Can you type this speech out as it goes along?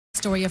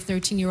story of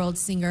 13-year-old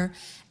singer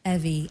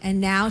Evie. And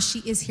now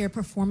she is here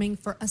performing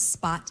for a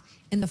spot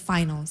in the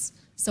finals.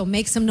 So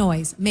make some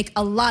noise, make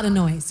a lot of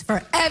noise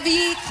for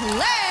Evie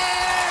Clair.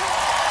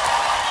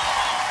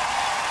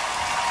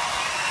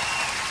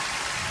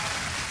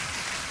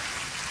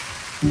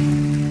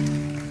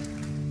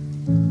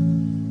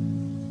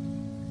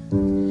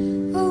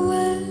 Oh,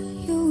 where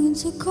you went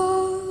to go,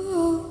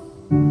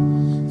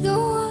 the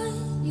one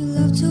you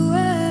love to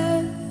wear,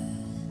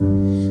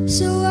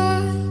 so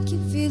I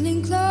keep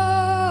feeling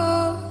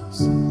close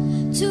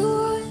to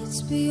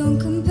what's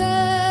beyond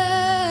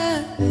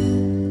compare.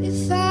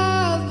 If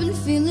I've been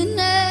feeling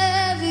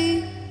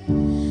heavy,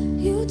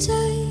 you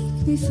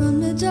take me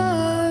from the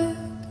dark.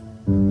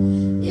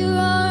 Your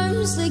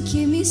arms, they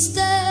keep me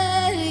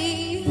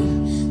steady,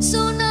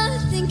 so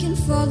nothing can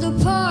fall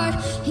apart.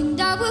 And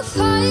I will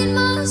find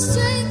my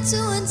strength to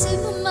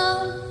untape my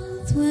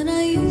mouth when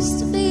I used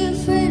to be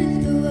afraid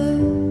of the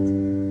words.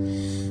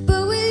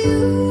 But with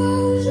you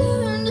I've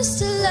learned just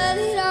to let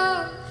it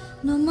out.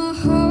 Now my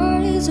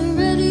heart isn't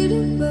ready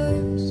to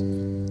burst,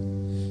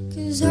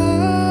 'cause I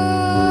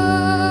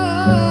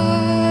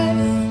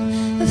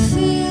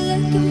feel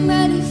like I'm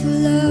ready for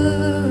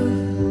love.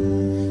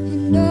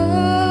 And I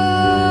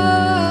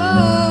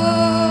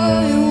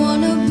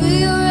wanna be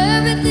your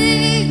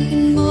everything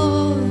and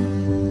more.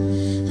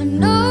 I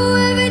know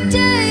every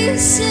day you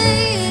say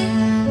it,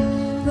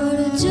 but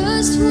I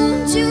just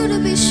want you to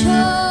be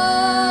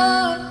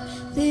sure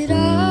that I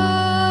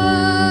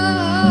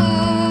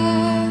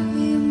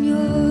am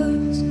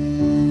yours.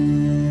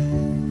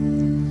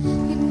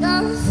 And I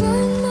will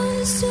find my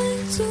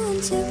strength to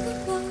untape my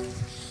mouth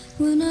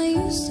when I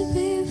used to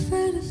be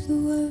afraid of the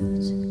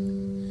words.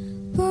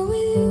 But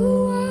with you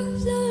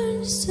I've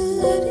learned just to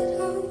let it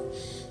out.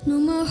 No,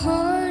 my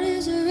heart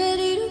isn't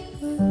ready to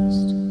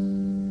burst,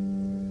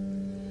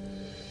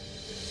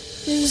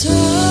 'cause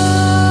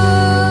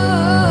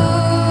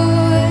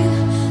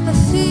I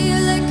feel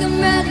like I'm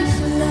ready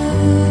for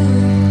love.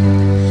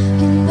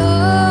 And I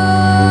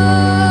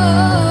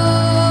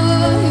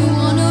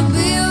wanna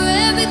be your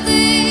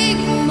everything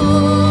and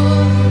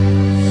more.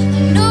 I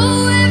know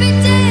every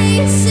day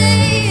you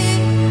say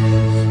it,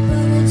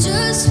 but I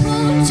just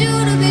want you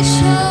to be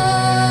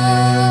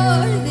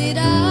sure that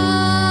I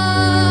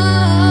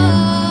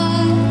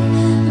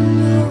am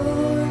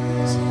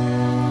yours.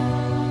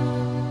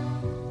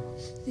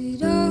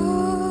 That I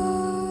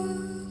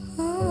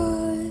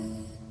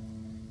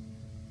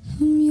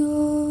am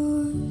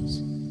yours.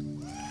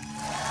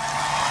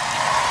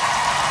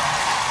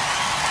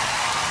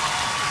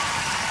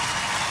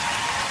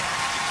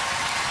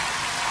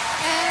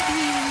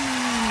 Evie.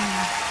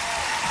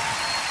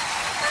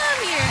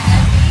 Come here,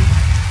 Evie.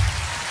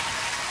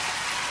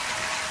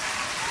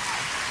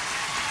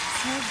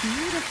 So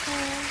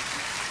beautiful.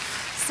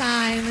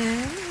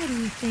 Simon, what do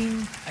you think?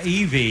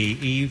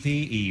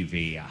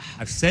 Evie.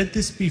 I've said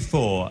this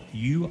before,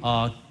 you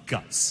are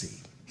gutsy.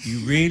 You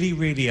really,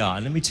 really are.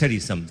 And let me tell you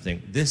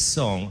something. This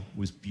song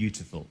was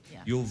beautiful.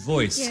 Your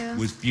voice Thank you.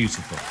 was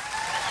beautiful.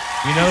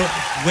 You know,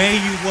 where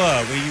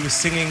you were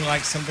singing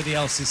like somebody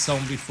else's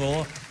song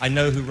before. I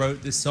know who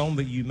wrote this song,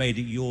 but you made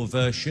it your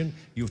version.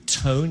 Your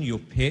tone, your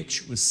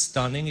pitch was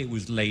stunning. It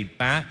was laid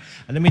back.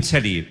 And let me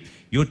tell you,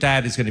 your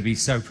dad is going to be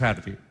so proud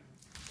of you.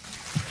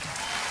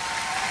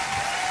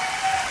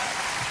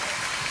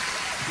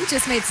 You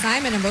just made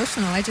Simon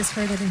emotional. I just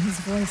heard it in his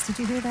voice. Did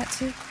you hear that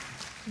too?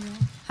 Yeah.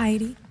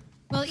 Heidi?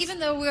 Well, even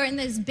though we're in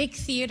this big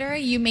theater,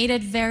 you made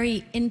it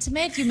very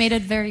intimate, you made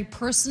it very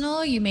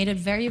personal, you made it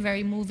very,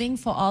 very moving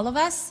for all of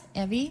us.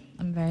 Evie,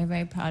 I'm very,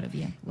 very proud of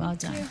you. Well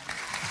done.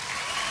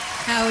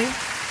 Howie?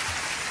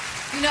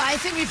 You know, I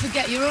think we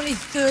forget you're only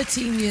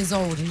 13 years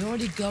old and you're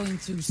already going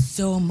through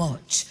so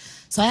much.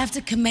 So I have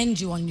to commend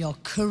you on your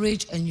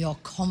courage and your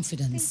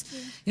confidence.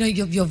 You know,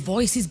 your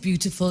voice is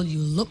beautiful, you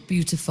look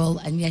beautiful,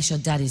 and yes, your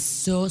dad is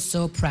so,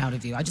 so proud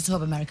of you. I just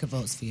hope America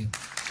votes for you.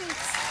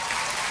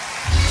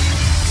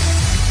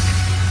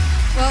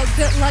 Well,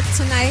 good luck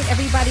tonight.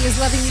 Everybody is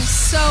loving you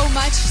so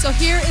much. So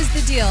here is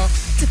the deal.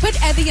 To put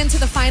Evie into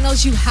the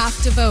finals, you have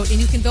to vote. And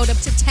you can vote up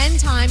to 10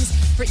 times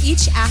for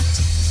each act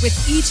with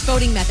each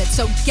voting method.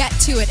 So get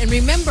to it. And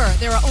remember,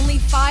 there are only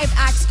 5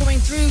 acts going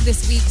through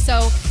this week,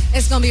 so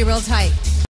it's going to be real tight.